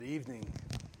evening.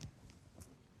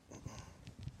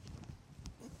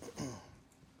 I'm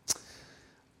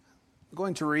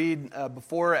going to read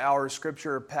before our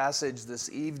scripture passage this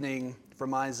evening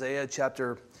from Isaiah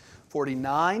chapter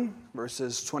 49,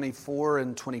 verses 24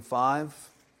 and 25.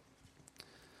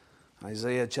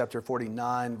 Isaiah chapter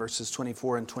 49, verses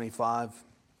 24 and 25.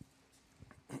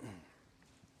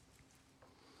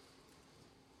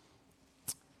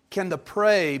 Can the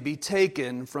prey be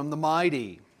taken from the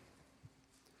mighty,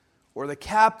 or the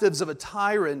captives of a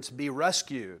tyrant be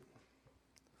rescued?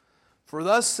 For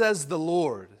thus says the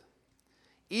Lord,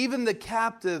 even the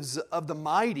captives of the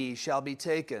mighty shall be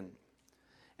taken,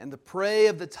 and the prey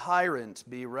of the tyrant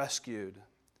be rescued.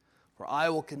 For I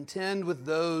will contend with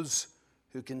those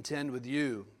who contend with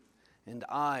you, and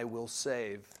I will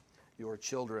save your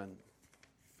children.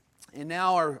 And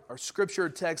now our scripture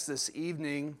text this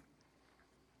evening,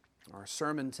 our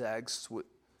sermon text,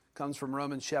 comes from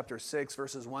Romans chapter 6,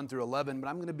 verses 1 through 11, but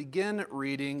I'm going to begin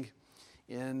reading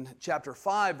in chapter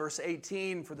 5, verse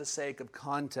 18 for the sake of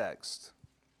context.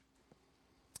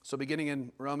 So beginning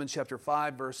in Romans chapter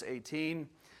 5, verse 18,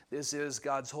 this is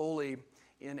God's holy,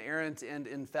 inerrant, and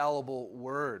infallible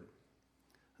word,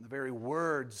 the very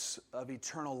words of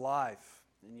eternal life,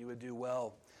 and you would do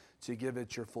well to give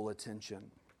it your full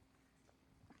attention.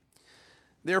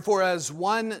 Therefore, as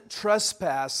one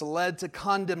trespass led to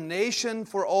condemnation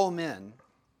for all men,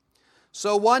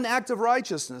 so one act of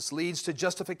righteousness leads to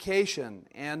justification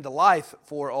and life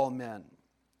for all men.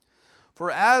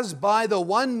 For as by the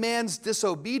one man's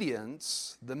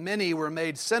disobedience the many were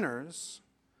made sinners,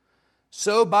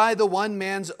 so by the one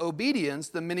man's obedience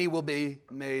the many will be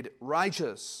made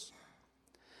righteous.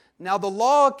 Now the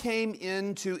law came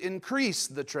in to increase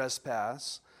the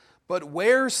trespass, but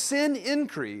where sin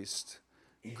increased,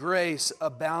 grace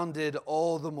abounded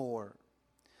all the more.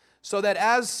 So that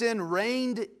as sin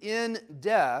reigned in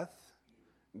death,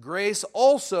 grace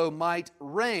also might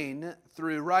reign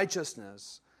through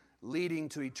righteousness, leading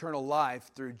to eternal life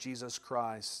through Jesus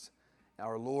Christ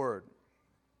our Lord.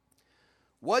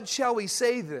 What shall we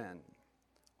say then?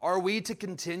 Are we to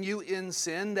continue in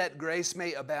sin that grace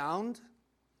may abound?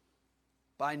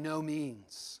 By no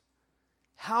means.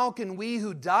 How can we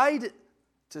who died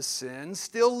to sin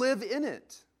still live in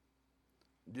it?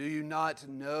 Do you not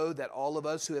know that all of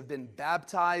us who have been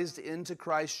baptized into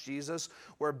Christ Jesus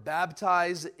were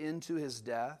baptized into his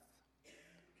death?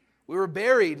 We were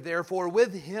buried, therefore,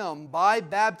 with him by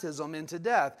baptism into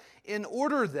death, in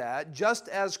order that, just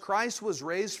as Christ was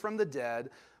raised from the dead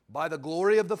by the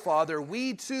glory of the Father,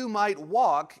 we too might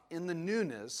walk in the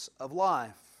newness of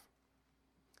life.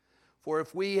 For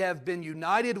if we have been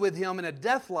united with him in a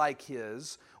death like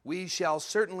his, we shall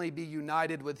certainly be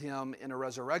united with him in a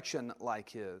resurrection like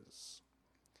his.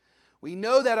 We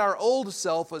know that our old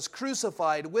self was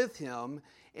crucified with him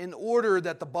in order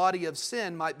that the body of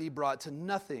sin might be brought to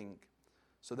nothing,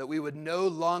 so that we would no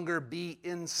longer be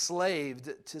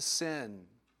enslaved to sin.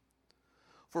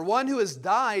 For one who has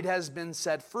died has been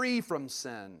set free from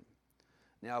sin.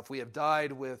 Now, if we have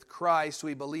died with Christ,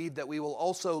 we believe that we will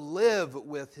also live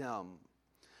with him.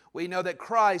 We know that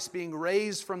Christ, being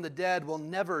raised from the dead, will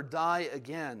never die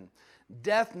again.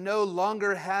 Death no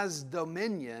longer has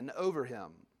dominion over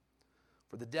him.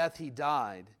 For the death he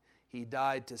died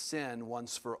to sin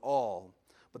once for all.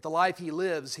 But the life he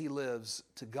lives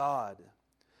to God.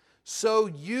 So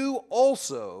you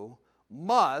also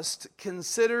must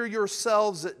consider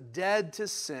yourselves dead to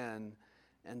sin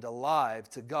and alive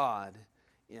to God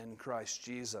in Christ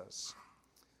Jesus.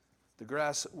 The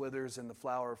grass withers and the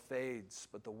flower fades,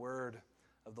 but the word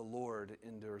of the Lord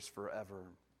endures forever.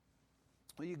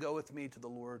 Will you go with me to the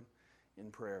Lord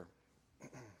in prayer?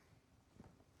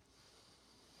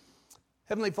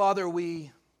 Heavenly Father,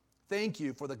 we thank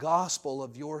you for the gospel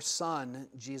of your Son,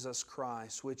 Jesus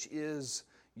Christ, which is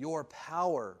your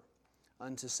power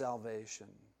unto salvation.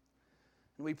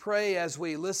 And we pray as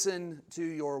we listen to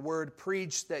your word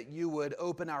preached that you would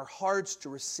open our hearts to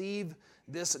receive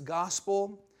this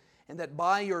gospel, and that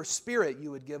by your Spirit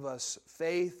you would give us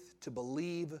faith to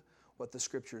believe what the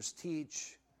Scriptures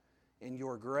teach, and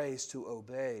your grace to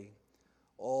obey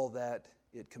all that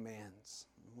it commands.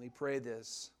 We pray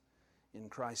this in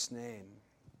Christ's name.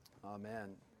 Amen.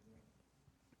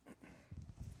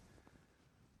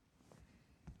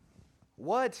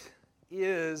 What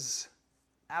is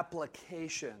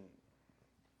application?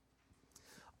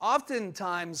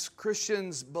 Oftentimes,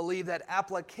 Christians believe that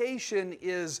application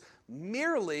is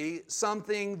merely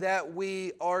something that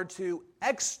we are to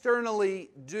externally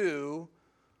do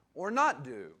or not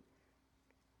do.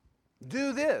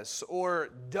 Do this or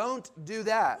don't do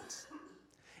that.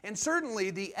 And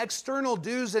certainly the external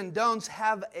do's and don'ts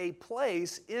have a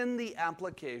place in the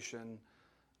application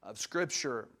of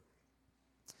Scripture.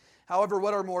 However,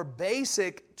 what are more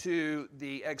basic to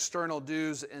the external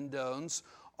do's and don'ts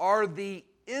are the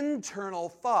internal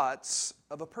thoughts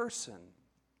of a person.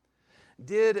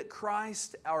 Did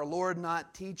Christ our Lord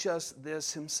not teach us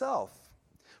this himself?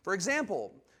 For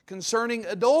example, concerning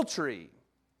adultery,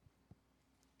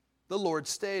 the Lord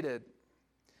stated,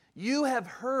 "You have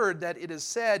heard that it is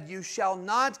said, 'You shall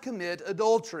not commit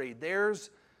adultery.'" There's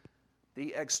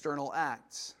the external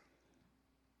acts.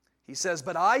 He says,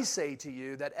 "But I say to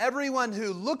you that everyone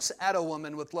who looks at a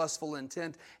woman with lustful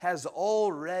intent has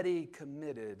already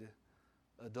committed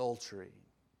adultery."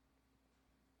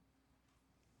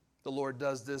 The Lord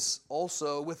does this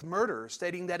also with murder,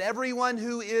 stating that everyone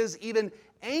who is even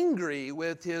angry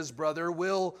with his brother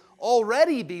will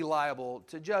already be liable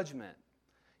to judgment.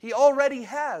 He already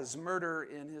has murder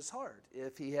in his heart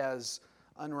if he has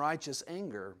unrighteous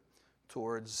anger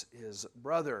towards his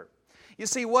brother. You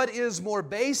see, what is more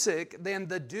basic than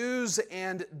the do's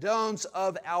and don'ts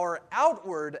of our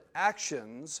outward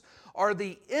actions are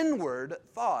the inward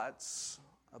thoughts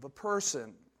of a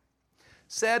person.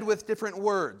 Said with different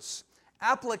words,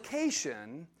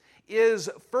 application is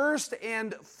first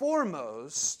and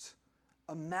foremost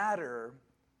a matter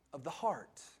of the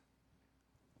heart.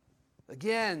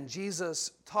 Again,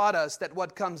 Jesus taught us that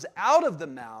what comes out of the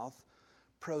mouth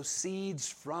proceeds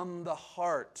from the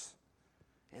heart,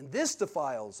 and this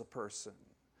defiles a person.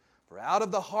 For out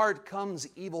of the heart comes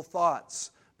evil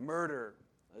thoughts, murder,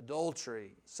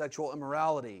 adultery, sexual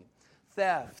immorality,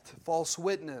 theft, false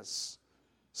witness,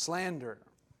 slander.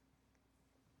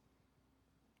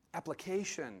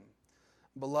 Application,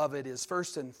 beloved, is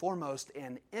first and foremost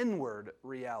an inward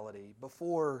reality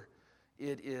before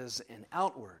it is an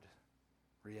outward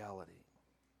reality.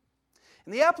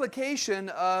 And the application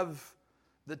of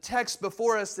the text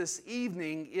before us this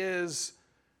evening is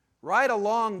right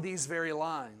along these very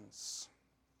lines.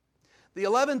 The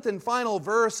 11th and final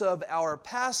verse of our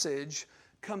passage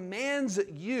commands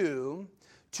you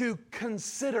to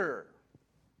consider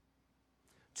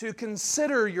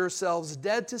yourselves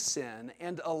dead to sin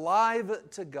and alive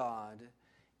to God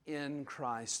in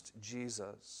Christ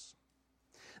Jesus.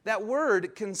 That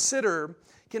word, consider,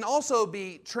 can also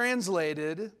be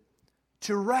translated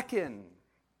to reckon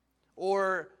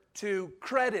or to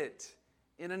credit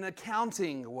in an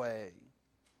accounting way.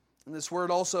 And this word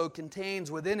also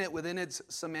contains within its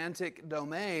semantic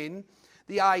domain,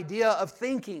 the idea of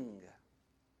thinking.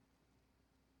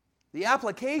 The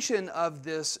application of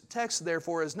this text,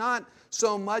 therefore, is not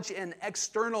so much an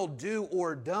external do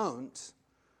or don't,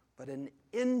 but an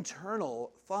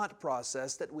internal thought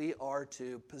process that we are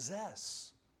to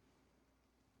possess.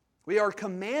 We are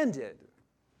commanded.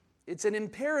 It's an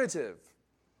imperative.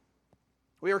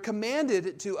 We are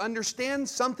commanded to understand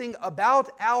something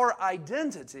about our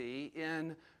identity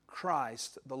in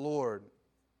Christ the Lord.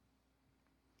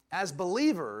 As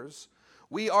believers,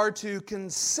 we are to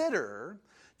consider,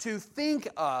 to think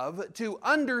of, to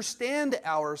understand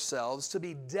ourselves to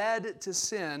be dead to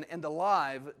sin and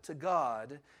alive to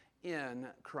God in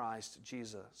Christ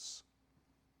Jesus.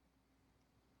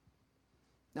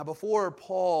 Now, before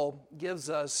Paul gives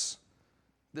us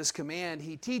this command,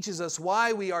 he teaches us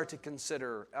why we are to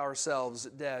consider ourselves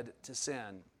dead to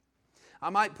sin. I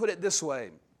might put it this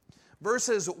way.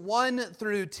 Verses 1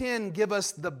 through 10 give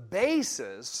us the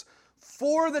basis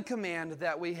for the command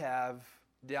that we have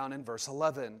down in verse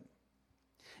 11.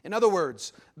 In other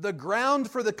words, the ground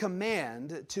for the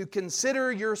command to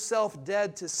consider yourself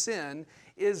dead to sin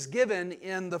is given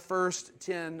in the first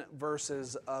 10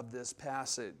 verses of this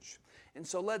passage. And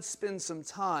so let's spend some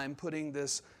time putting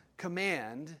this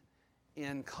command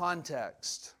in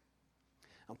context.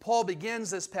 Now, Paul begins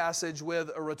this passage with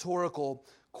a rhetorical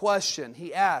question.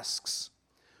 He asks,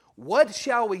 "What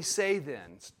shall we say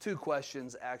then?" It's two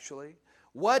questions, actually.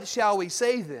 What shall we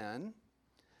say then?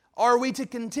 Are we to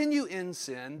continue in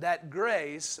sin that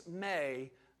grace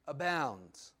may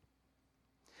abound?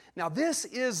 Now, this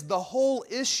is the whole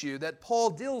issue that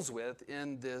Paul deals with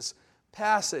in this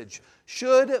passage.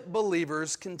 Should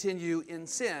believers continue in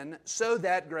sin so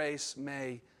that grace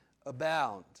may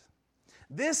abound?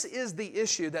 This is the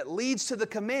issue that leads to the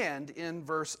command in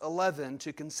verse 11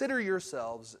 to consider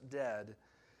yourselves dead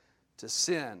to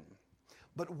sin.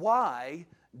 But why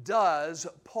does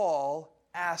Paul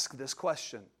ask this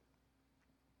question?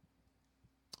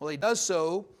 Well, he does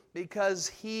so because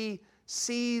he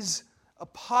sees a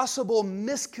possible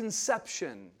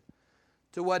misconception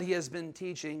to what he has been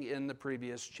teaching in the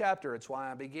previous chapter. It's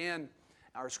why I began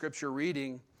our scripture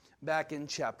reading back in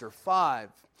chapter 5.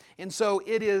 And so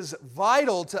it is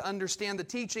vital to understand the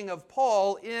teaching of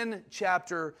Paul in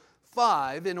chapter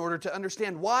 5 in order to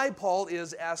understand why Paul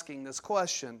is asking this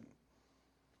question.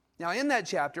 Now, in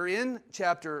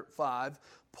chapter 5,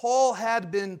 Paul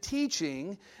had been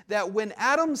teaching that when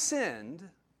Adam sinned,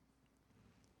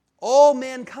 all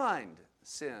mankind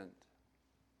sinned.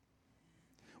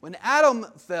 When Adam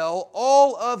fell,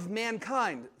 all of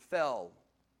mankind fell.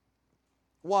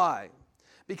 Why?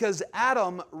 Because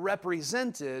Adam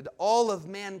represented all of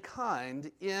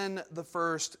mankind in the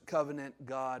first covenant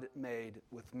God made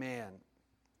with man.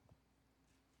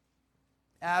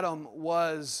 Adam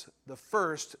was the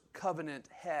first covenant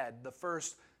head, the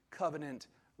first covenant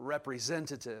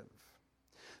representative.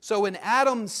 So when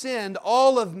Adam sinned,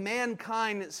 all of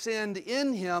mankind sinned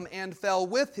in him and fell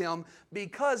with him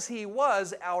because he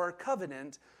was our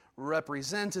covenant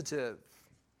representative.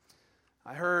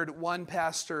 I heard one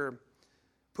pastor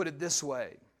put it this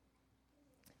way: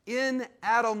 in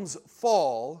Adam's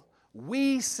fall,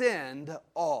 we sinned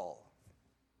all.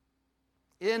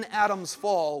 In Adam's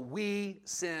fall, we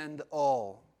sinned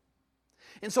all.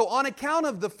 And so on account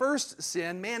of the first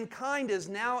sin, mankind is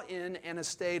now in an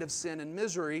estate of sin and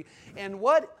misery. And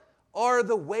what are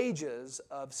the wages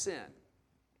of sin?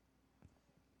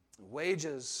 The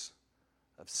wages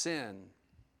of sin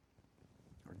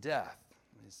are death.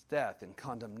 It's death and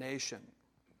condemnation.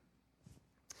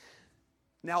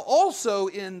 Now also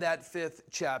in that 5th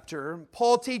chapter,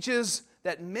 Paul teaches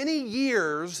that many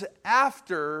years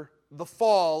after the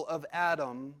fall of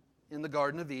Adam in the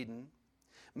Garden of Eden,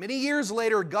 many years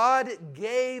later, God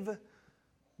gave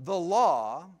the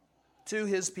law to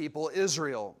His people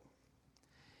Israel.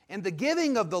 And the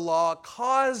giving of the law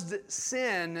caused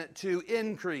sin to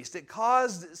increase. It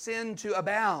caused sin to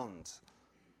abound.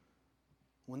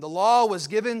 When the law was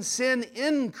given, sin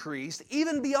increased,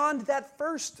 even beyond that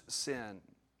first sin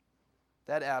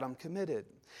that Adam committed.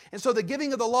 And so the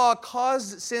giving of the law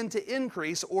caused sin to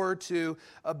increase or to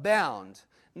abound.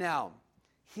 Now,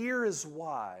 here is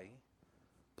why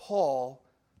Paul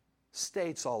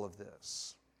states all of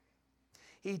this.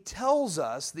 He tells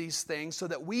us these things so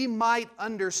that we might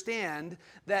understand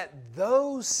that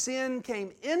though sin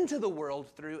came into the world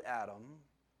through Adam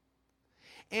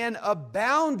and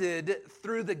abounded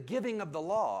through the giving of the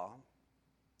law,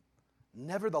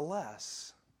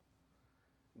 nevertheless,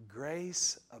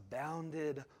 grace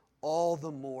abounded all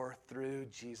the more through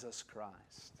Jesus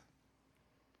Christ.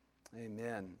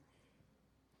 Amen.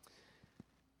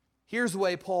 Here's the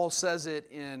way Paul says it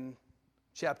in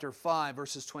chapter 5,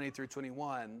 verses 20 through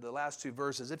 21, the last two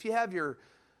verses. If you have your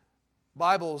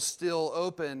Bibles still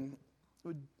open, it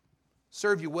would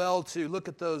serve you well to look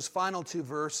at those final two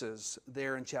verses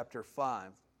there in chapter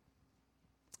 5.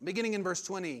 Beginning in verse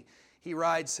 20, he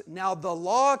writes, "Now the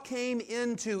law came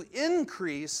in to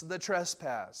increase the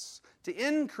trespass, to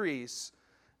increase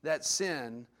that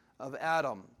sin of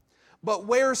Adam. But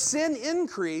where sin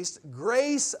increased,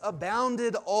 grace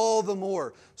abounded all the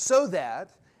more, so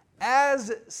that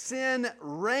as sin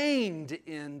reigned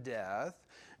in death,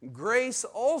 grace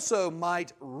also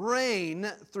might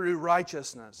reign through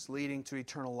righteousness, leading to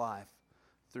eternal life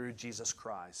through Jesus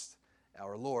Christ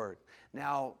our Lord."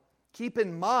 Now, keep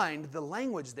in mind the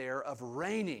language there of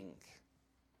reigning.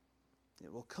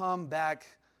 It will come back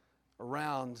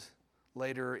around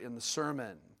later in the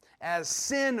sermon. As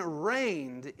sin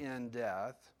reigned in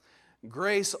death,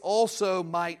 grace also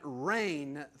might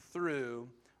reign through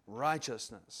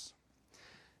righteousness.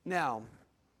 Now,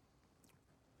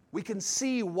 we can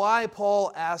see why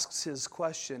Paul asks his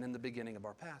question in the beginning of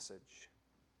our passage.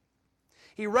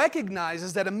 He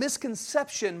recognizes that a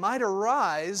misconception might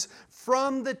arise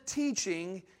from the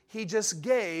teaching he just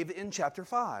gave in chapter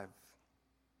 5.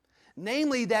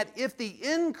 Namely, that if the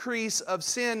increase of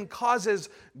sin causes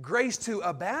grace to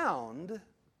abound,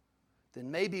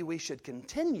 then maybe we should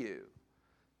continue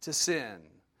to sin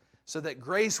so that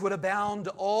grace would abound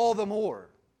all the more.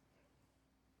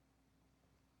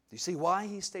 Do you see why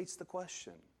he states the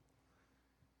question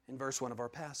in verse 1 of our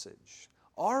passage?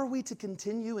 Are we to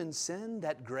continue in sin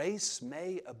that grace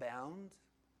may abound?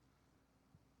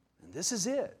 And this is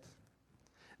it.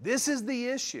 This is the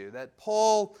issue that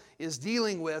Paul is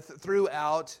dealing with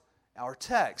throughout our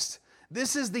text.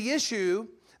 This is the issue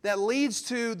that leads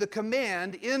to the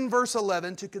command in verse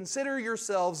 11 to consider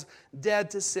yourselves dead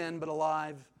to sin but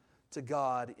alive to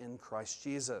God in Christ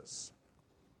Jesus.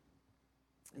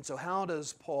 And so how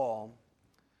does Paul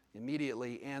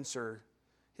immediately answer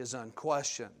his own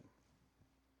question?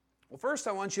 Well, first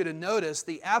I want you to notice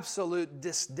the absolute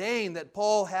disdain that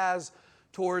Paul has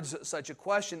towards such a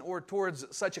question or towards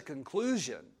such a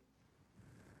conclusion.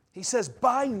 He says,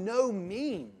 by no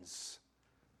means.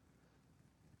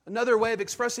 Another way of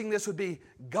expressing this would be,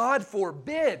 God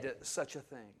forbid such a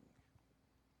thing.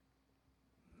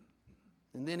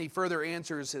 And then he further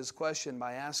answers his question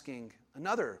by asking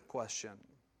another question.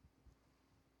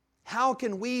 How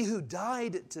can we who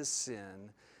died to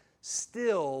sin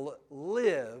still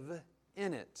live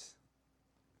in it?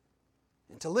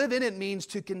 And to live in it means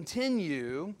to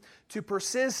continue to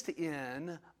persist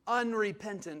in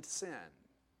unrepentant sin.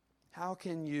 How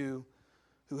can you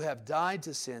who have died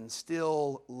to sin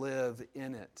still live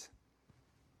in it?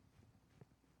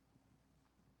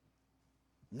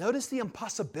 Notice the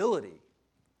impossibility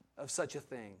of such a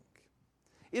thing.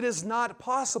 It is not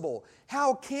possible.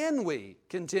 How can we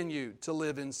continue to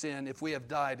live in sin if we have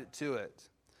died to it?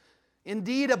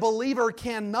 Indeed, a believer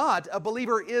cannot, a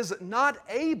believer is not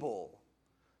able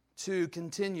to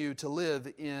continue to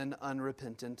live in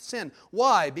unrepentant sin.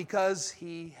 Why? Because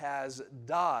he has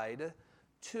died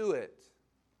to it.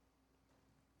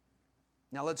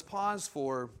 Now let's pause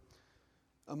for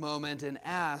a moment and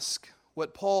ask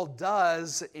what Paul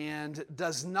does and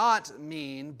does not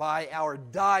mean by our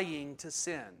dying to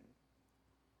sin.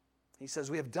 He says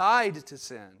we have died to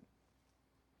sin.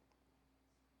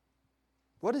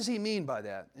 What does he mean by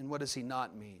that, and what does he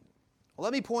not mean? Well,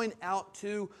 let me point out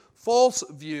two false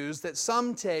views that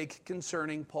some take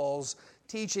concerning Paul's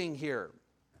teaching here.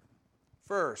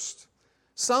 First,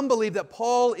 some believe that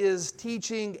Paul is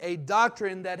teaching a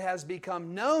doctrine that has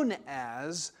become known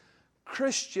as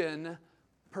Christian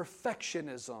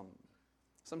perfectionism.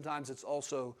 Sometimes it's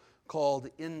also called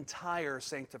entire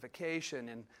sanctification.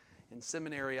 In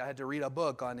seminary, I had to read a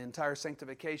book on entire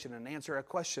sanctification and answer a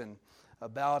question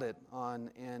about it on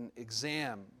an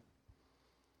exam.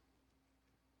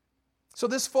 So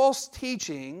this false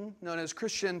teaching, known as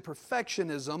Christian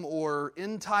perfectionism or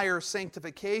entire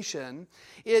sanctification,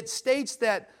 it states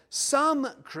that some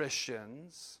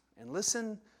Christians, and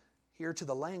listen here to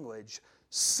the language,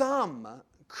 some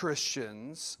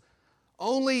Christians,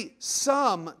 only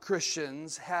some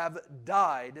Christians have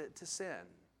died to sin,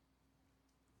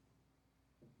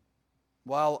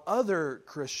 while other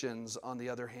Christians, on the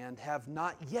other hand, have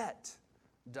not yet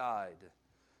died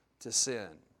to sin.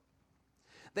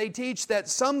 They teach that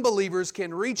some believers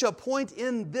can reach a point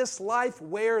in this life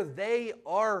where they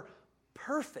are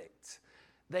perfect.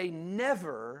 They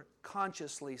never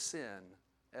consciously sin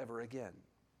ever again.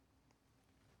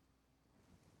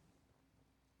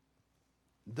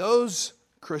 Those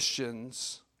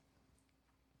Christians,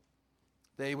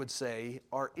 they would say,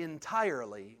 are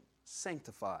entirely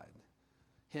sanctified.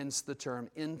 Hence the term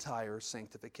entire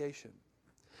sanctification.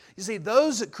 You see,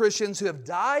 those Christians who have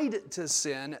died to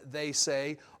sin, they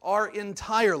say, are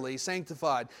entirely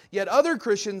sanctified. Yet other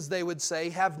Christians, they would say,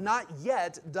 have not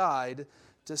yet died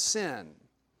to sin.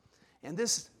 And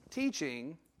this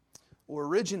teaching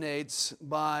originates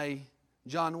by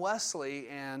John Wesley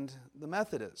and the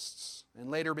Methodists, and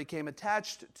later became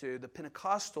attached to the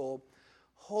Pentecostal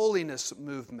holiness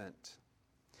movement.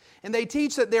 And they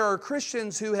teach that there are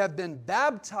Christians who have been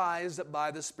baptized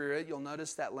by the Spirit. You'll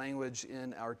notice that language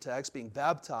in our text, being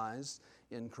baptized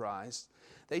in Christ.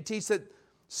 They teach that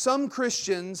some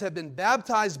Christians have been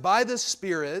baptized by the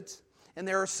Spirit, and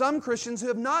there are some Christians who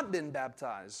have not been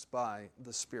baptized by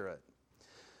the Spirit.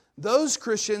 Those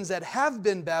Christians that have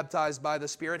been baptized by the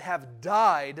Spirit have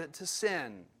died to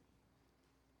sin.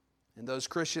 And those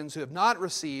Christians who have not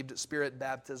received Spirit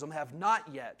baptism have not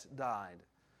yet died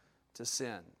to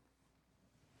sin.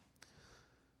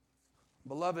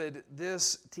 Beloved,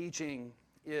 this teaching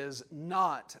is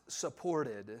not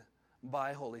supported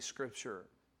by Holy Scripture.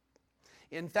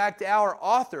 In fact, our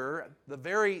author, the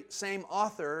very same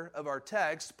author of our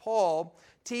text, Paul,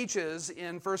 teaches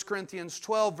in 1 Corinthians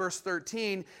 12, verse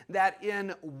 13, that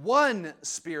in one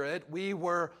Spirit we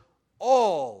were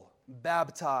all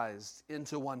baptized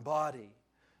into one body,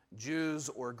 Jews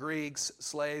or Greeks,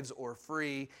 slaves or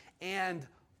free, and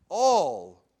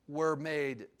all were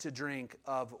made to drink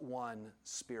of one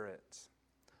Spirit.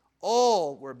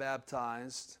 All were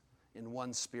baptized in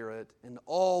one Spirit, and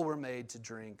all were made to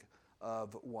drink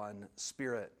of one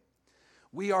Spirit.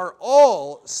 We are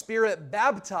all Spirit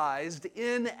baptized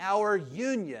in our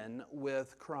union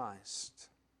with Christ.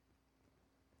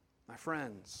 My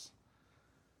friends,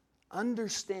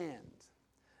 understand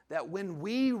that when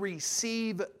we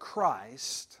receive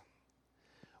Christ,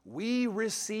 we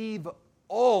receive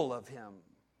all of Him,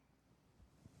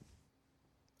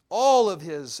 all of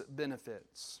His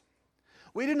benefits.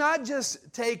 We do not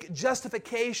just take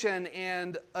justification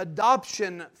and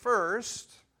adoption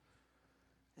first,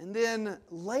 and then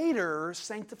later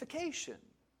sanctification.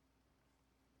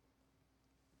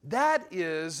 That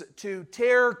is to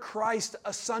tear Christ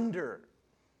asunder.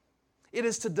 It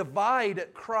is to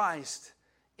divide Christ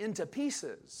into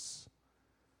pieces.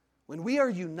 When we are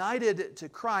united to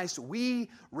Christ, we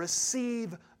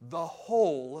receive the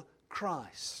whole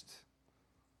Christ.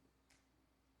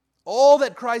 All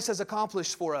that Christ has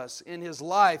accomplished for us in His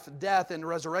life, death, and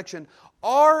resurrection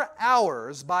are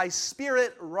ours by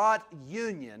Spirit-wrought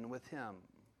union with Him.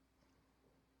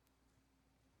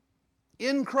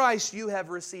 In Christ you have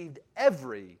received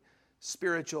every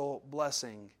spiritual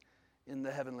blessing in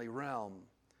the heavenly realm,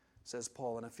 says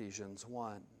Paul in Ephesians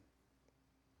 1.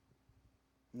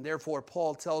 And therefore,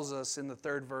 Paul tells us in the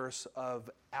 3rd verse of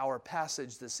our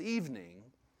passage this evening,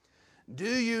 do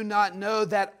you not know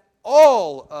that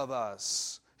all of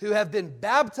us who have been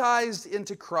baptized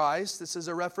into Christ, this is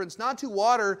a reference not to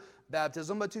water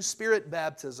baptism, but to Spirit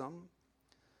baptism,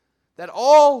 that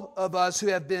all of us who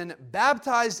have been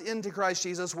baptized into Christ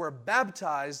Jesus were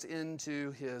baptized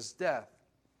into His death.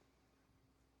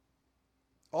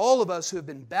 All of us who have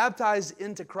been baptized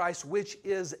into Christ, which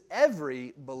is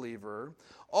every believer,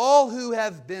 all who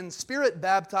have been Spirit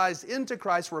baptized into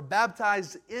Christ were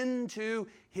baptized into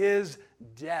His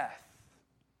death.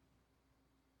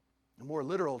 A more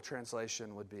literal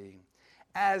translation would be,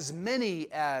 as many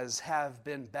as have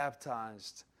been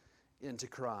baptized into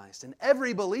Christ. And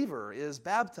every believer is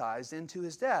baptized into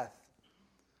His death,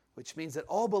 which means that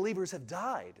all believers have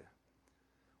died.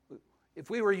 If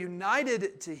we were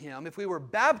united to Him, if we were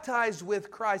baptized with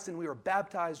Christ and we were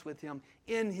baptized with Him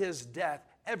in His death,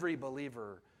 every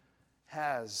believer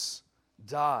has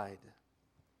died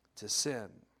to sin,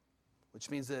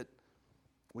 which means that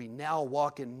we now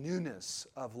walk in newness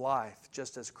of life,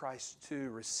 just as Christ too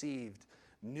received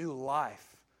new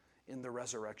life in the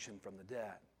resurrection from the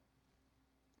dead.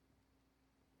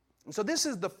 And so this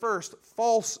is the first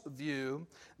false view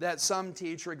that some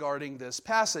teach regarding this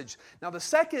passage. Now the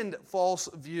second false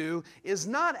view is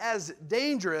not as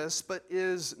dangerous, but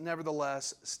is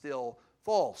nevertheless still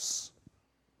false.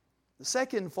 The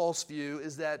second false view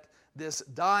is that this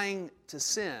dying to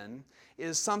sin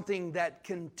is something that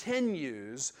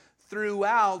continues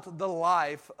throughout the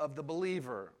life of the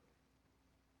believer.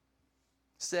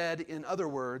 Said in other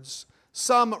words,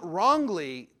 some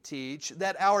wrongly teach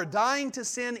that our dying to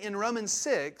sin in Romans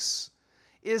 6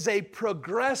 is a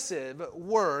progressive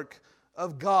work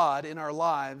of God in our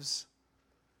lives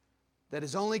that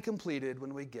is only completed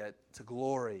when we get to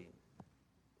glory.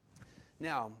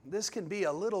 Now, this can be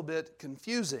a little bit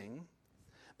confusing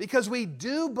because we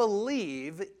do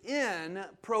believe in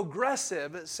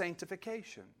progressive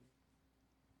sanctification.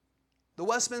 The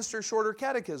Westminster Shorter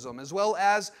Catechism, as well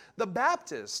as the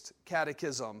Baptist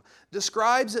Catechism,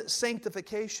 describes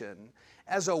sanctification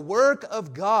as a work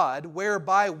of God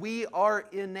whereby we are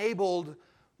enabled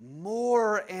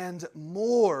more and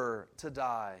more to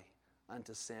die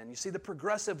unto sin. You see, the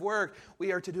progressive work,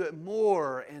 we are to do it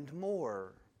more and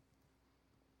more.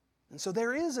 And so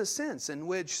there is a sense in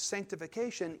which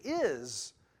sanctification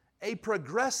is a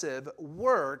progressive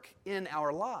work in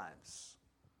our lives.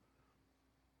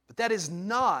 But that is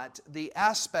not the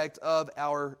aspect of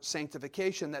our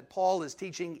sanctification that Paul is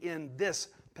teaching in this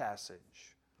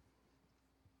passage.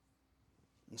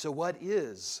 And so what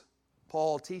is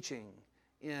Paul teaching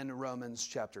in Romans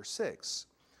chapter 6?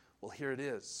 Well, here it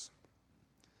is.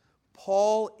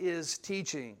 Paul is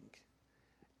teaching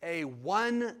a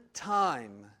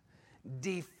one-time,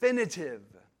 definitive,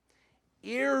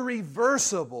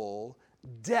 irreversible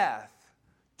death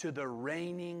to the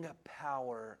reigning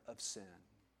power of sin.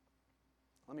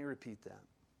 Let me repeat that.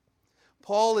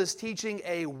 Paul is teaching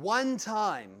a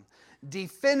one-time,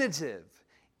 definitive,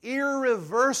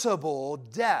 irreversible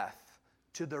death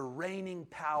to the reigning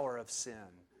power of sin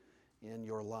in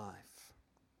your life.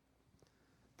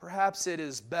 Perhaps it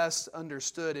is best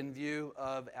understood in view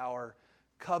of our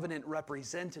covenant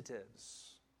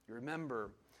representatives. You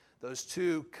remember those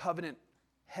two covenant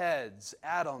heads,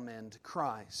 Adam and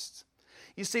Christ.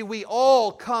 You see, we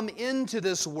all come into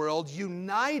this world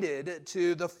united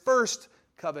to the first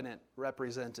covenant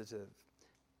representative,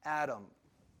 Adam.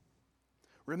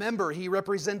 Remember, he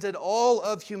represented all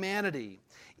of humanity.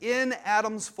 In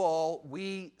Adam's fall,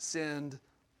 we sinned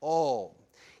all.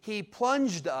 He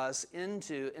plunged us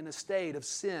into an estate of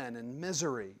sin and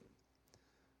misery.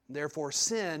 Therefore,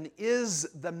 sin is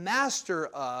the master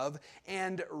of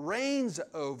and reigns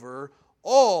over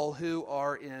all who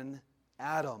are in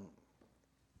Adam.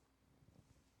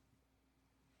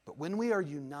 But when we are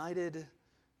united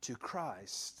to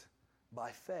Christ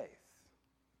by faith,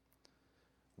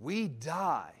 we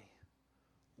die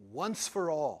once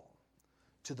for all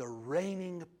to the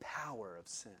reigning power of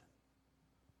sin.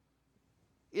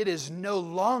 it is no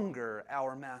longer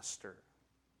our master.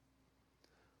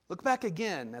 Look back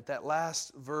again at that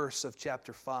last verse of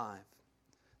chapter 5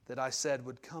 that I said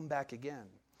would come back again.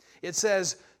 It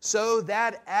says, so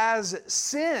that as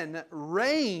sin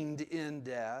reigned in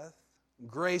death,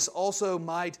 grace also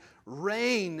might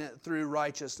reign through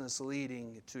righteousness,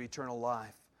 leading to eternal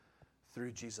life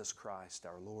through Jesus Christ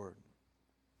our Lord.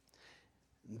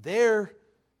 There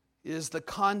is the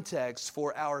context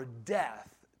for our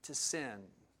death to sin.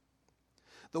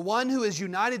 The one who is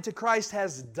united to Christ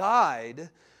has died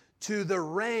to the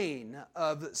reign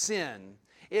of sin.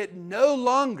 It no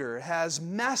longer has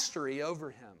mastery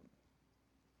over him.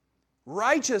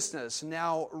 Righteousness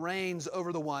now reigns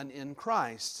over the one in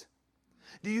Christ.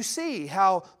 Do you see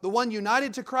how the one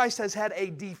united to Christ has had a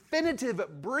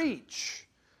definitive breach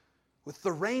with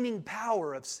the reigning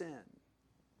power of sin?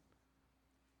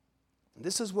 And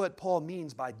this is what Paul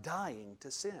means by dying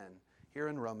to sin here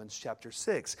in Romans chapter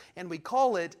 6. And we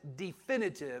call it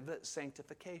definitive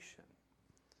sanctification.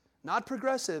 Not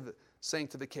progressive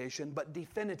sanctification, but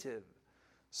definitive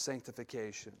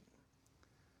sanctification.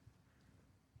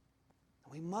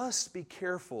 We must be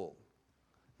careful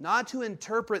not to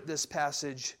interpret this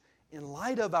passage in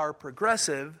light of our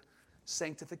progressive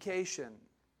sanctification.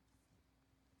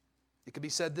 It could be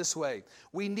said this way: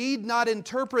 we need not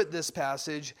interpret this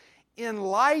passage in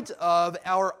light of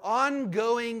our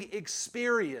ongoing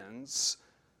experience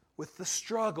with the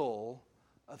struggle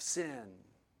of sin,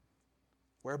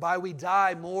 whereby we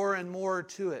die more and more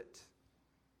to it.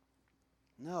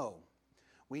 No.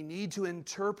 We need to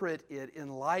interpret it in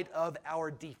light of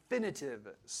our definitive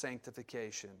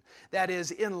sanctification. That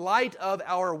is, in light of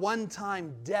our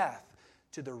one-time death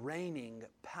to the reigning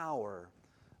power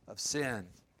of sin.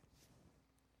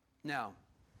 Now,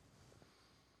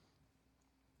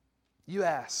 you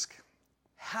ask,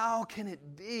 how can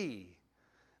it be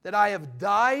that I have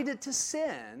died to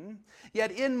sin,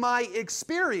 yet in my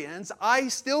experience I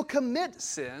still commit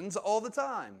sins all the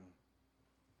time?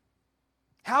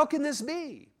 How can this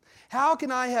be? How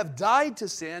can I have died to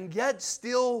sin, yet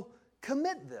still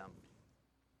commit them?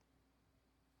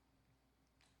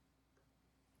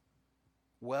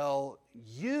 Well,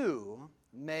 you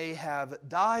may have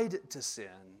died to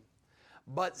sin,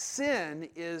 but sin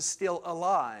is still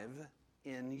alive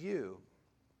in you.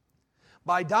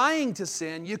 By dying to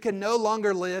sin, you can no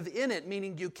longer live in it,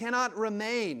 meaning you cannot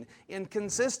remain in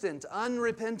consistent,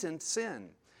 unrepentant sin.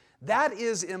 That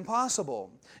is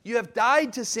impossible. You have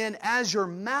died to sin as your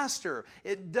master.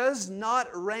 It does not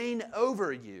reign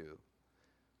over you.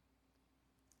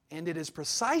 And it is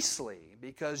precisely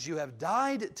because you have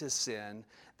died to sin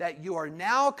that you are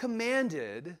now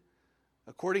commanded,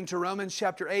 according to Romans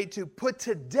chapter 8, to put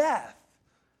to death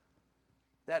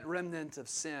that remnant of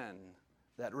sin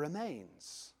that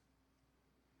remains.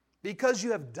 Because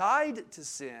you have died to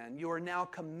sin, you are now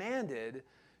commanded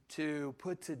to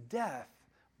put to death,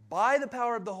 by the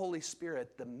power of the Holy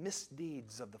Spirit, the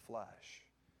misdeeds of the flesh.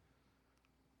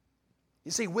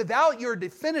 You see, without your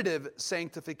definitive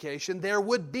sanctification, there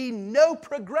would be no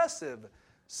progressive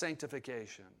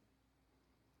sanctification.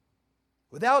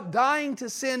 Without dying to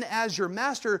sin as your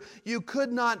master, you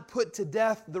could not put to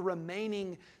death the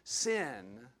remaining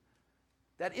sin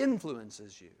that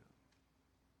influences you.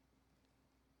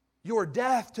 Your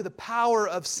death to the power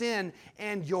of sin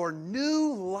and your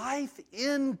new life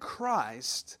in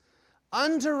Christ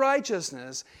unto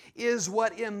righteousness is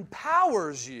what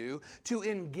empowers you to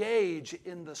engage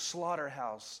in the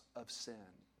slaughterhouse of sin.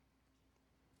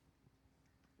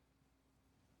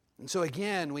 And so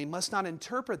again, we must not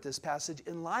interpret this passage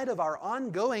in light of our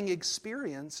ongoing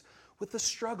experience with the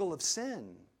struggle of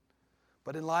sin,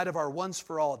 but in light of our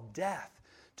once-for-all death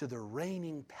to the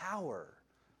reigning power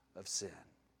of sin.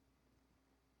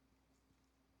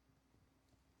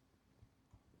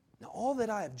 Now, all that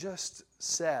I have just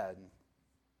said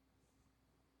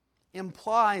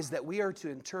implies that we are to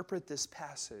interpret this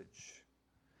passage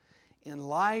in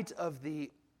light of the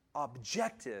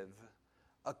objective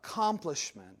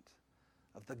accomplishment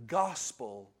of the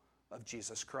gospel of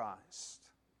Jesus Christ.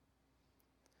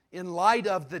 In light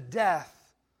of the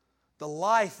death, the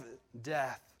life,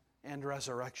 death, and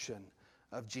resurrection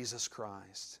of Jesus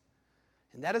Christ.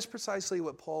 And that is precisely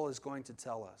what Paul is going to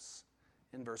tell us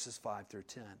in verses 5 through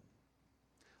 10.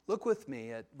 Look with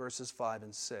me at verses 5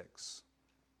 and 6.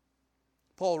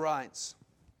 Paul writes,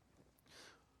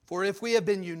 "For if we have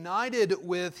been united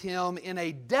with him in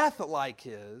a death like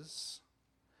his,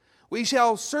 we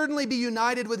shall certainly be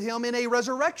united with him in a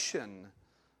resurrection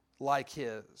like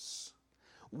his.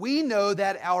 we know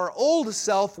that our old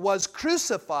self was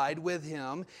crucified with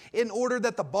him in order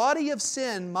that the body of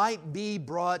sin might be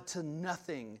brought to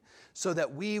nothing, so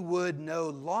that we would no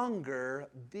longer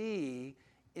be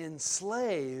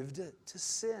enslaved to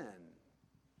sin.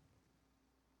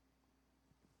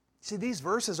 See, these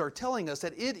verses are telling us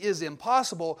that it is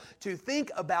impossible to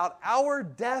think about our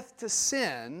death to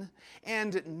sin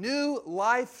and new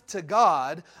life to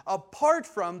God apart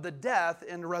from the death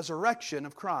and resurrection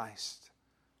of Christ.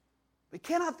 We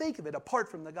cannot think of it apart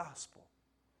from the gospel.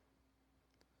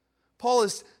 Paul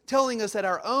is telling us that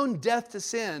our own death to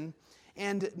sin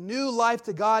and new life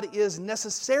to God is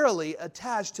necessarily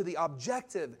attached to the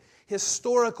objective,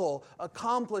 historical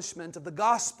accomplishment of the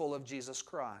gospel of Jesus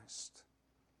Christ.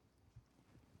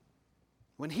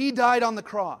 When He died on the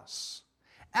cross,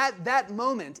 at that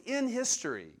moment in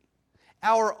history,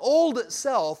 our old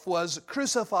self was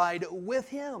crucified with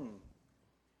Him.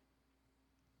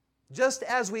 Just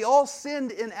as we all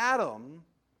sinned in Adam,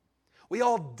 we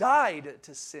all died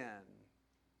to sin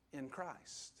in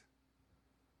Christ.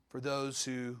 For those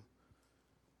who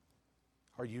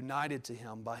are united to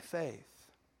Him by faith.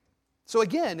 So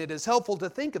again, it is helpful to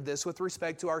think of this with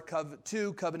respect to our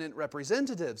two covenant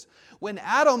representatives. When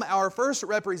Adam, our first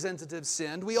representative,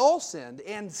 sinned, we all sinned,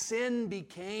 and sin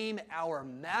became our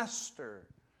master.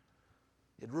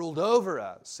 It ruled over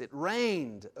us. It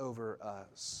reigned over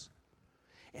us.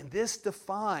 And this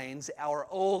defines our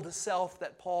old self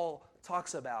that Paul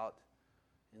talks about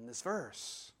in this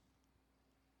verse.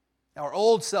 Our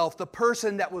old self, the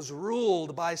person that was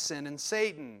ruled by sin and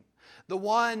Satan, the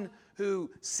one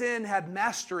who sin had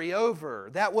mastery over.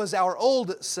 That was our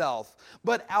old self.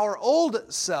 But our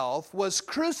old self was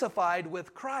crucified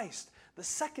with Christ, the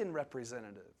second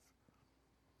representative.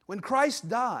 When Christ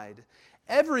died,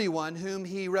 everyone whom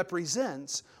He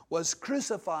represents was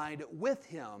crucified with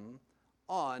Him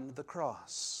on the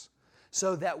cross,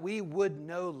 so that we would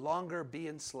no longer be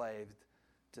enslaved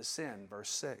to sin. Verse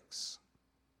 6.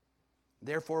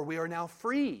 Therefore we are now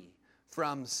free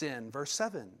from sin. Verse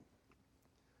 7.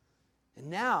 And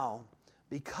now,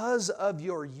 because of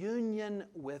your union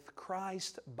with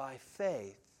Christ by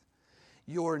faith,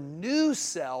 your new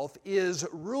self is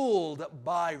ruled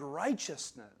by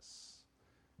righteousness.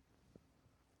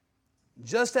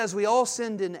 Just as we all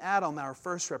sinned in Adam, our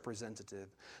first representative,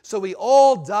 so we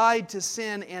all died to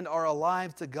sin and are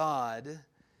alive to God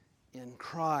in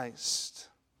Christ,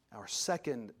 our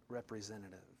second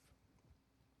representative.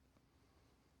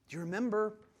 Do you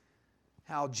remember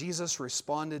how Jesus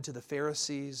responded to the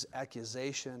Pharisees'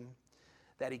 accusation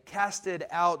that He casted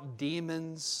out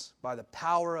demons by the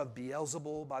power of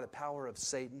Beelzebul, by the power of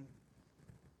Satan?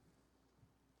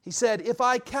 He said, if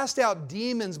I cast out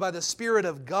demons by the Spirit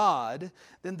of God,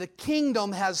 then the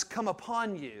kingdom has come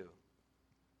upon you.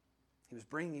 He was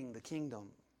bringing the kingdom.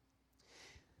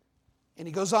 And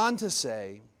He goes on to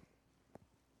say,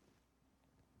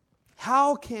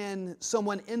 how can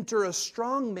someone enter a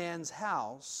strong man's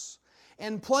house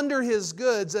and plunder his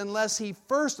goods unless he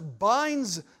first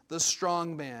binds the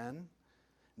strong man?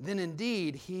 Then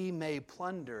indeed he may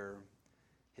plunder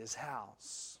his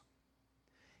house.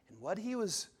 And what he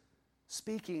was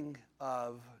speaking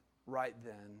of right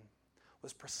then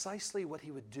was precisely what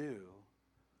he would do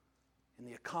in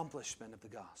the accomplishment of the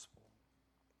gospel.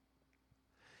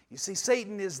 You see,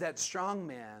 Satan is that strong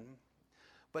man,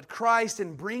 but Christ,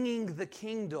 in bringing the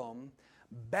kingdom,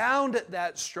 bound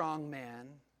that strong man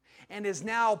and is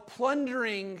now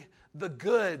plundering the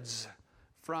goods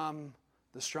from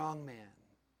the strong man.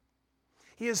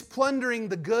 He is plundering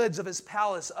the goods of his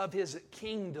palace, of his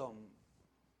kingdom.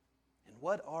 And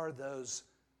what are those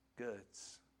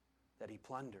goods that he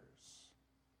plunders?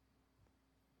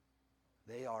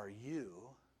 They are you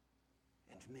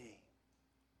and me.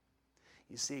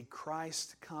 You see,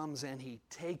 Christ comes and He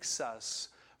takes us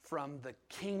from the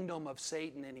kingdom of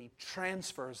Satan and He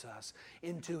transfers us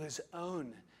into His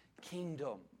own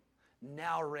kingdom,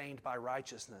 now reigned by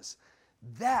righteousness.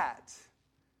 That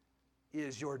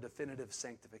is your definitive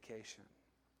sanctification.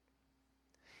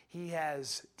 He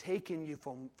has taken you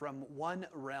from one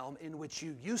realm in which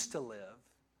you used to live,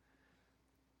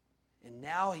 and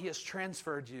now He has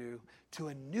transferred you to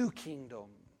a new kingdom,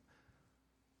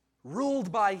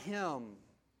 ruled by Him,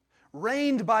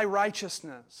 reigned by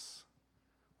righteousness,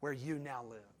 where you now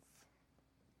live.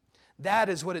 That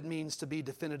is what it means to be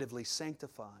definitively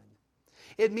sanctified.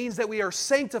 It means that we are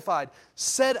sanctified,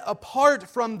 set apart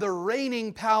from the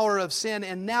reigning power of sin,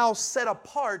 and now set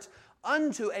apart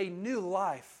unto a new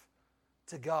life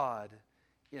to God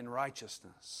in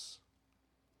righteousness.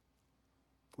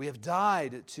 We have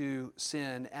died to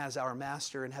sin as our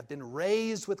master and have been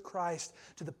raised with Christ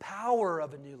to the power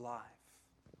of a new life.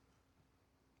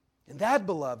 And that,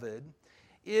 beloved,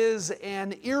 is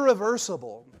an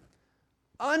irreversible,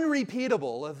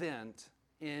 unrepeatable event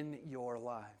in your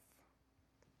life.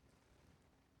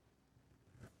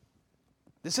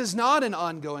 This is not an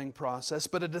ongoing process,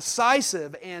 but a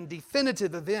decisive and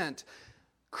definitive event.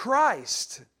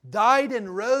 Christ died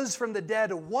and rose from the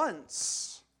dead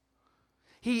once.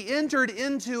 He entered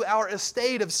into our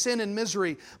estate of sin and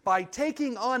misery by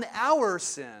taking on our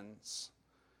sins.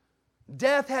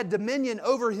 Death had dominion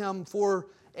over Him for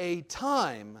a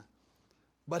time,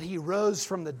 but He rose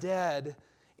from the dead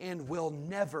and will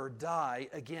never die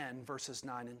again, verses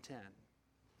 9 and 10.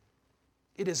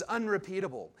 It is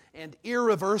unrepeatable and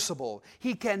irreversible.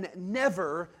 He can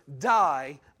never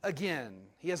die again.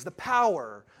 He has the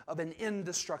power of an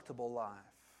indestructible life.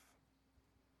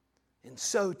 And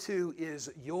so too is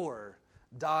your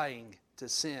dying to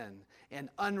sin, an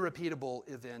unrepeatable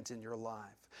event in your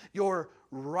life. Your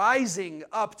rising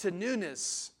up to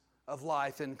newness of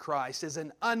life in Christ is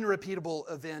an unrepeatable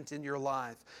event in your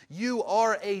life. You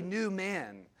are a new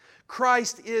man.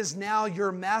 Christ is now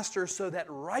your master so that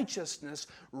righteousness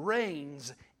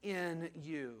reigns in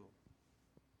you.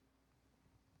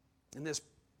 And this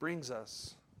brings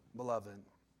us, beloved,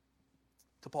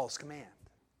 to Paul's command.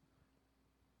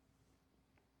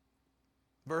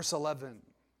 Verse 11.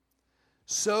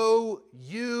 So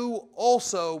you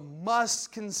also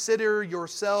must consider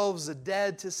yourselves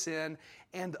dead to sin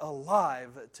and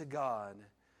alive to God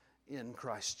in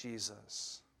Christ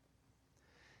Jesus.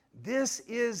 This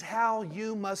is how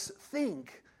you must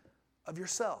think of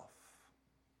yourself.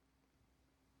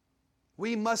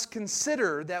 We must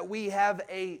consider that we have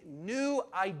a new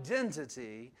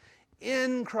identity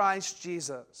in Christ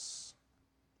Jesus.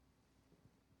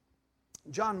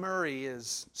 John Murray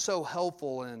is so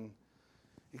helpful in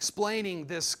explaining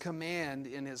this command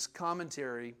in his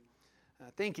commentary. I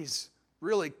think he's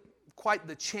really quite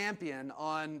the champion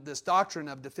on this doctrine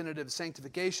of definitive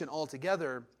sanctification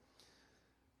altogether.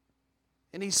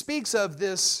 And he speaks of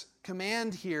this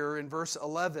command here in verse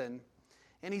 11,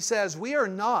 and he says, we are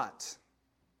not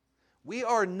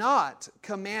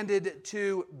commanded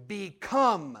to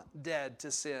become dead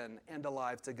to sin and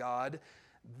alive to God.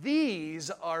 These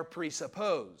are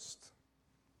presupposed.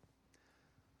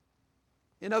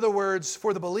 In other words,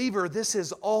 for the believer, this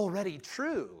is already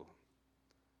true.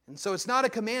 And so it's not a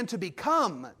command to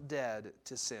become dead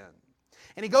to sin.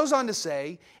 And he goes on to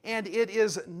say, and it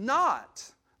is not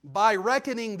by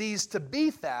reckoning these to be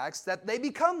facts that they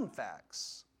become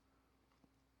facts.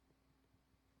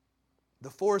 The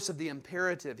force of the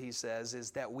imperative, he says,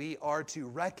 is that we are to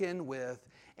reckon with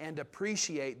and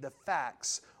appreciate the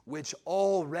facts which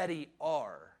already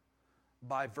are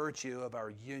by virtue of our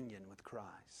union with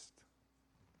Christ.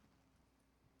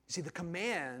 You see, the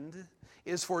command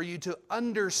is for you to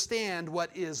understand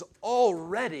what is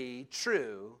already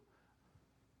true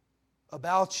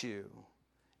about you,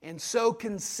 and so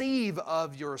conceive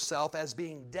of yourself as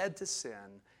being dead to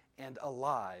sin and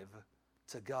alive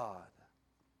to God.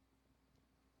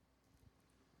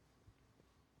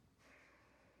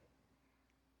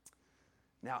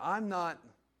 Now, I'm not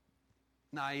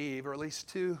naive, or at least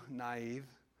too naive.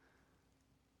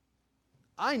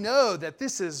 I know that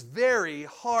this is very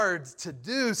hard to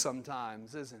do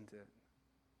sometimes, isn't it?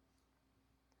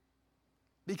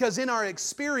 Because in our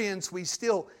experience, we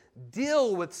still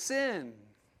deal with sin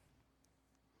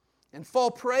and fall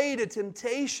prey to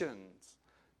temptations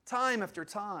time after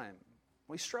time.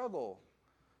 We struggle,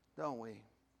 don't we?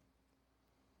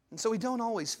 And so we don't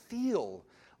always feel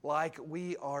like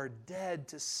we are dead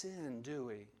to sin, do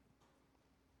we?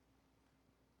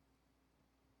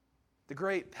 The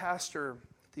great pastor,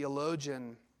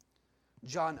 theologian,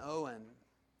 John Owen,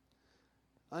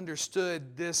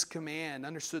 understood this command,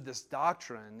 understood this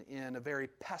doctrine in a very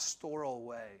pastoral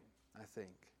way, I think.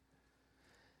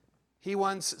 He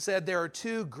once said there are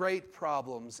two great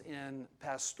problems in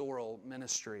pastoral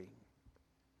ministry.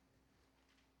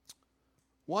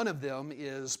 One of them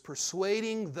is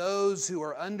persuading those who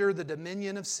are under the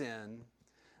dominion of sin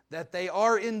that they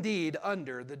are indeed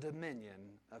under the dominion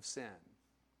of sin.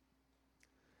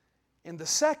 And the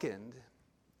second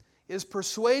is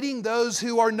persuading those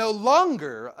who are no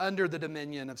longer under the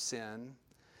dominion of sin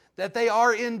that they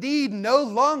are indeed no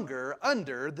longer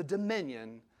under the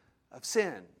dominion of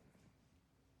sin.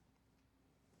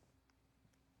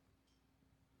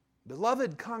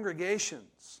 Beloved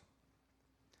congregations,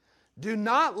 do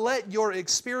not let your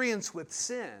experience with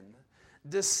sin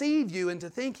deceive you into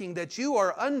thinking that you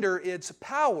are under its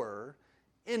power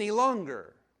any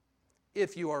longer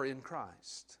if you are in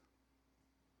Christ.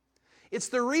 It's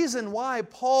the reason why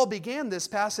Paul began this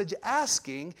passage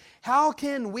asking, how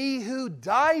can we who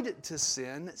died to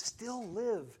sin still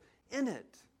live in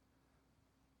it?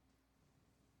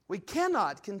 We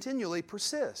cannot continually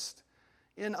persist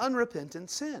in unrepentant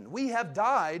sin. We have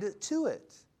died to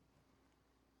it.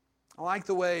 I like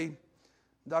the way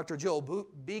Dr. Joel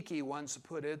Beeke once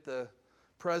put it, the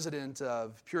president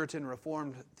of Puritan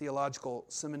Reformed Theological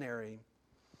Seminary.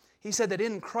 He said that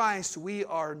in Christ we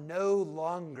are no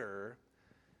longer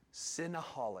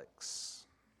sinaholics.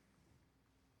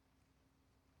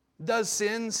 Does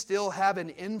sin still have an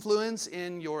influence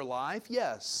in your life?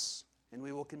 Yes. And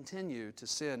we will continue to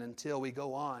sin until we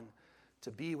go on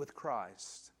to be with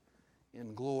Christ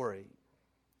in glory.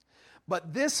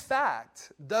 But this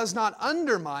fact does not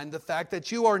undermine the fact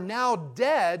that you are now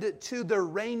dead to the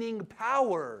reigning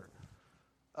power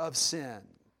of sin.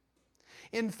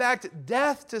 In fact,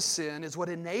 death to sin is what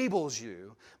enables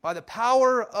you, by the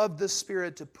power of the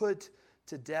Spirit, to put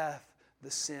to death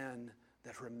the sin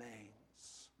that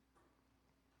remains.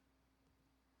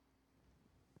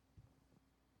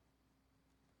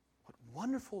 What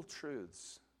wonderful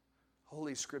truths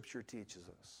Holy Scripture teaches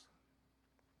us.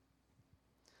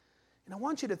 And I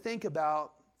want you to think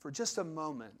about, for just a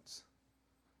moment,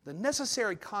 the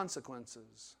necessary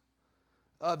consequences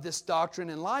of this doctrine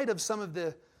in light of some of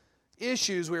the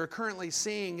issues we are currently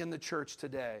seeing in the church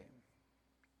today.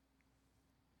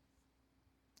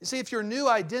 You see, if your new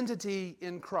identity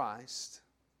in Christ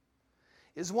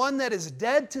is one that is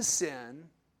dead to sin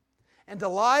and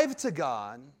alive to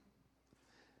God,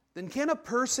 then can a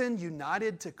person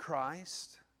united to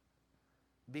Christ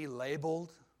be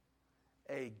labeled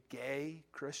a gay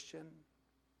Christian?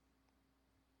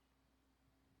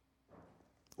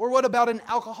 Or what about an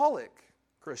alcoholic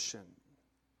Christian?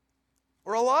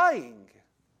 Or a lying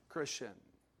Christian?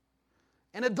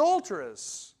 An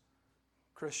adulterous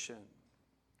Christian?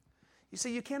 You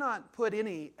see, you cannot put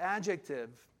any adjective,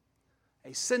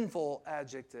 a sinful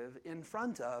adjective, in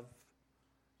front of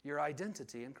your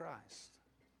identity in Christ.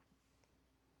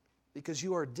 Because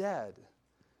you are dead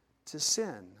to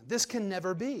sin. This can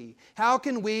never be. How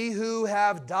can we who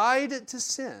have died to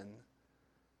sin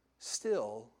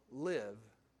still live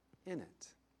in it?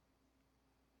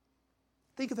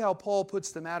 Think of how Paul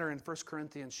puts the matter in 1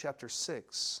 Corinthians chapter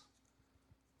 6,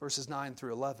 verses 9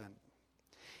 through 11.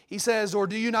 He says, "Or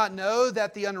do you not know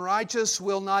that the unrighteous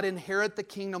will not inherit the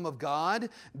kingdom of God?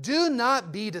 Do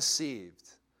not be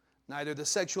deceived. Neither the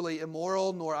sexually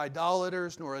immoral, nor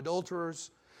idolaters, nor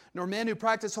adulterers, nor men who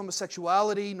practice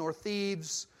homosexuality, nor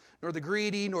thieves, nor the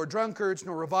greedy, nor drunkards,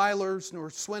 nor revilers, nor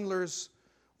swindlers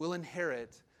will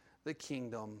inherit the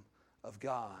kingdom of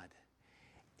God.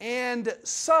 And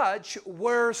such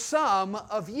were some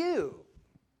of you.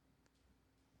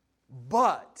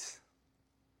 But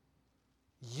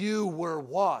you were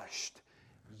washed.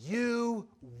 You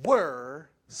were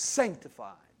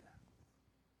sanctified."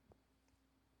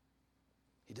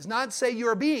 He does not say you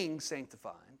are being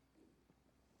sanctified.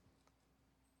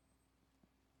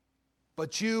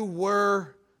 But you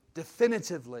were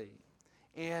definitively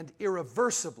and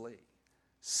irreversibly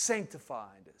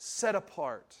sanctified, set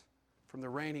apart from the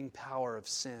reigning power of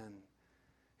sin,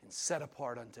 and set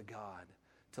apart unto God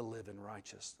to live in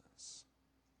righteousness.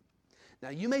 Now,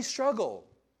 you may struggle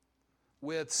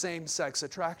with same-sex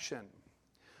attraction,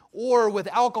 or with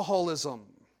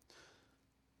alcoholism,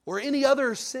 or any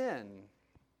other sin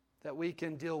that we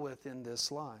can deal with in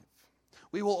this life.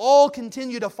 We will all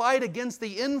continue to fight against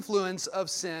the influence of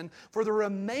sin for the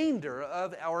remainder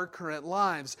of our current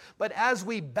lives. But as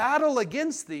we battle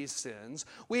against these sins,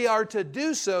 we are to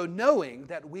do so knowing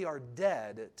that we are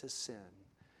dead to sin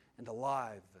and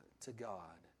alive to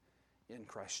God in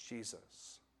Christ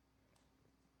Jesus.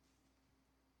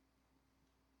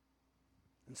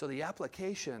 And so the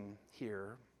application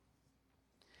here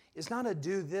is not a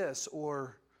do this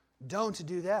or don't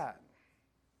do that.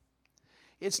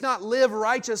 It's not live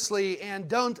righteously and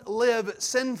don't live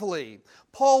sinfully.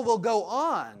 Paul will go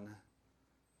on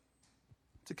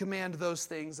to command those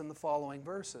things in the following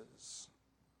verses.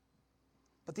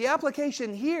 But the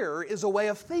application here is a way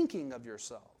of thinking of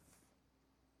yourself.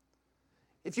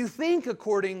 If you think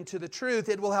according to the truth,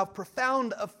 it will have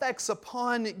profound effects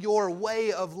upon your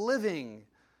way of living.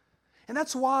 And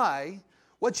that's why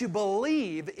what you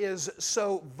believe is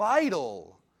so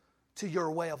vital to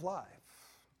your way of life.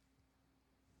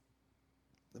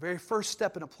 The very first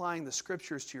step in applying the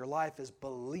Scriptures to your life is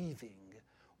believing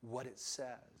what it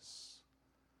says.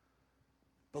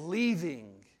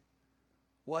 Believing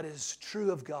what is true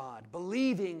of God.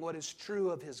 Believing what is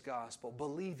true of His gospel.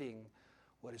 Believing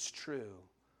what is true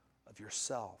of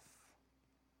yourself.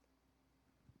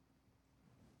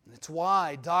 It's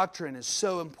why doctrine is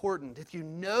so important. If you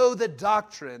know the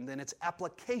doctrine, then its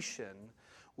application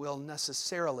will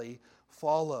necessarily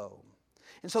follow.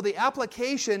 And so the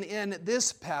application in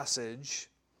this passage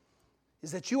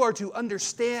is that you are to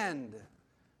understand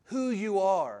who you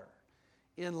are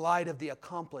in light of the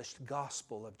accomplished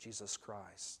gospel of Jesus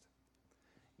Christ.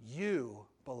 You,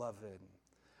 beloved,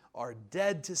 are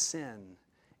dead to sin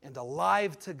and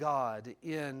alive to God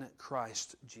in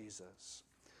Christ Jesus.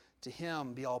 To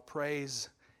Him be all praise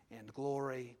and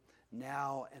glory,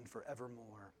 now and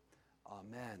forevermore.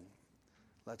 Amen.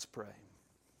 Let's pray.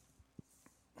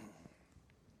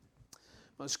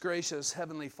 Most gracious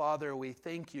Heavenly Father, we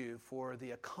thank You for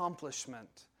the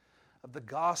accomplishment of the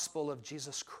gospel of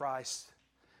Jesus Christ,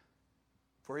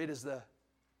 for it is the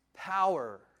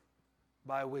power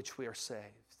by which we are saved.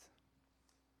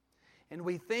 And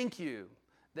we thank You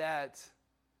that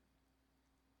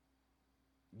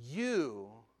You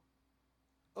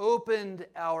opened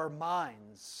our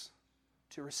minds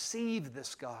to receive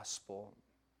this gospel.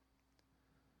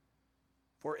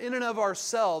 For in and of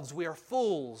ourselves we are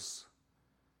fools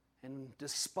and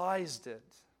despised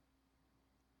it.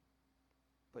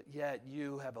 But yet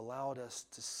You have allowed us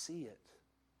to see it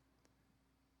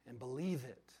and believe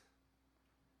it,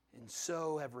 and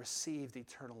so have received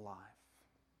eternal life.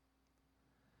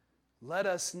 Let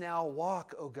us now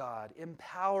walk, O God.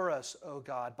 Empower us, O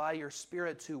God, by Your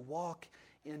Spirit to walk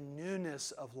in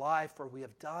newness of life, for we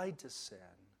have died to sin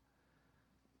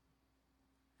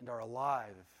and are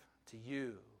alive to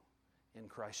You in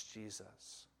Christ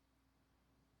Jesus.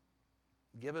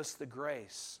 Give us the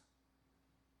grace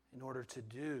in order to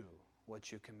do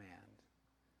what You command.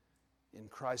 In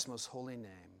Christ's most holy name,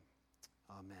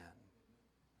 amen.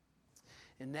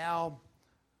 And now,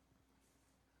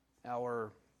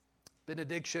 our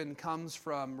benediction comes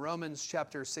from Romans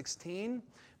chapter 16.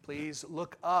 Please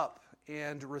look up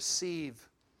and receive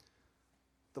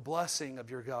the blessing of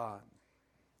your God.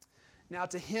 Now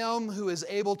to Him who is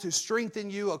able to strengthen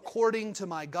you according to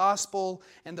my gospel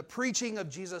and the preaching of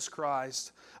Jesus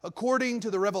Christ, according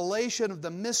to the revelation of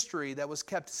the mystery that was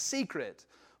kept secret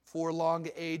for long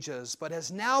ages, but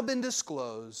has now been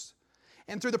disclosed,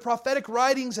 and through the prophetic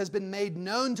writings has been made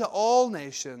known to all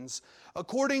nations,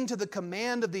 according to the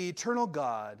command of the eternal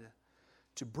God,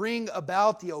 to bring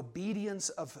about the obedience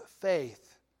of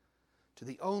faith to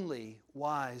the only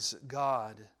wise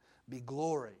God, be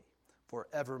glory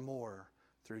forevermore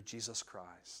through Jesus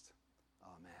Christ.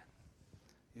 Amen.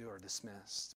 You are dismissed.